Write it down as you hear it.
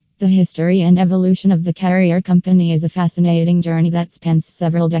The history and evolution of the Carrier Company is a fascinating journey that spans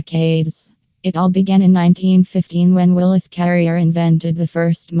several decades. It all began in 1915 when Willis Carrier invented the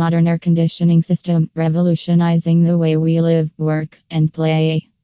first modern air conditioning system, revolutionizing the way we live, work, and play.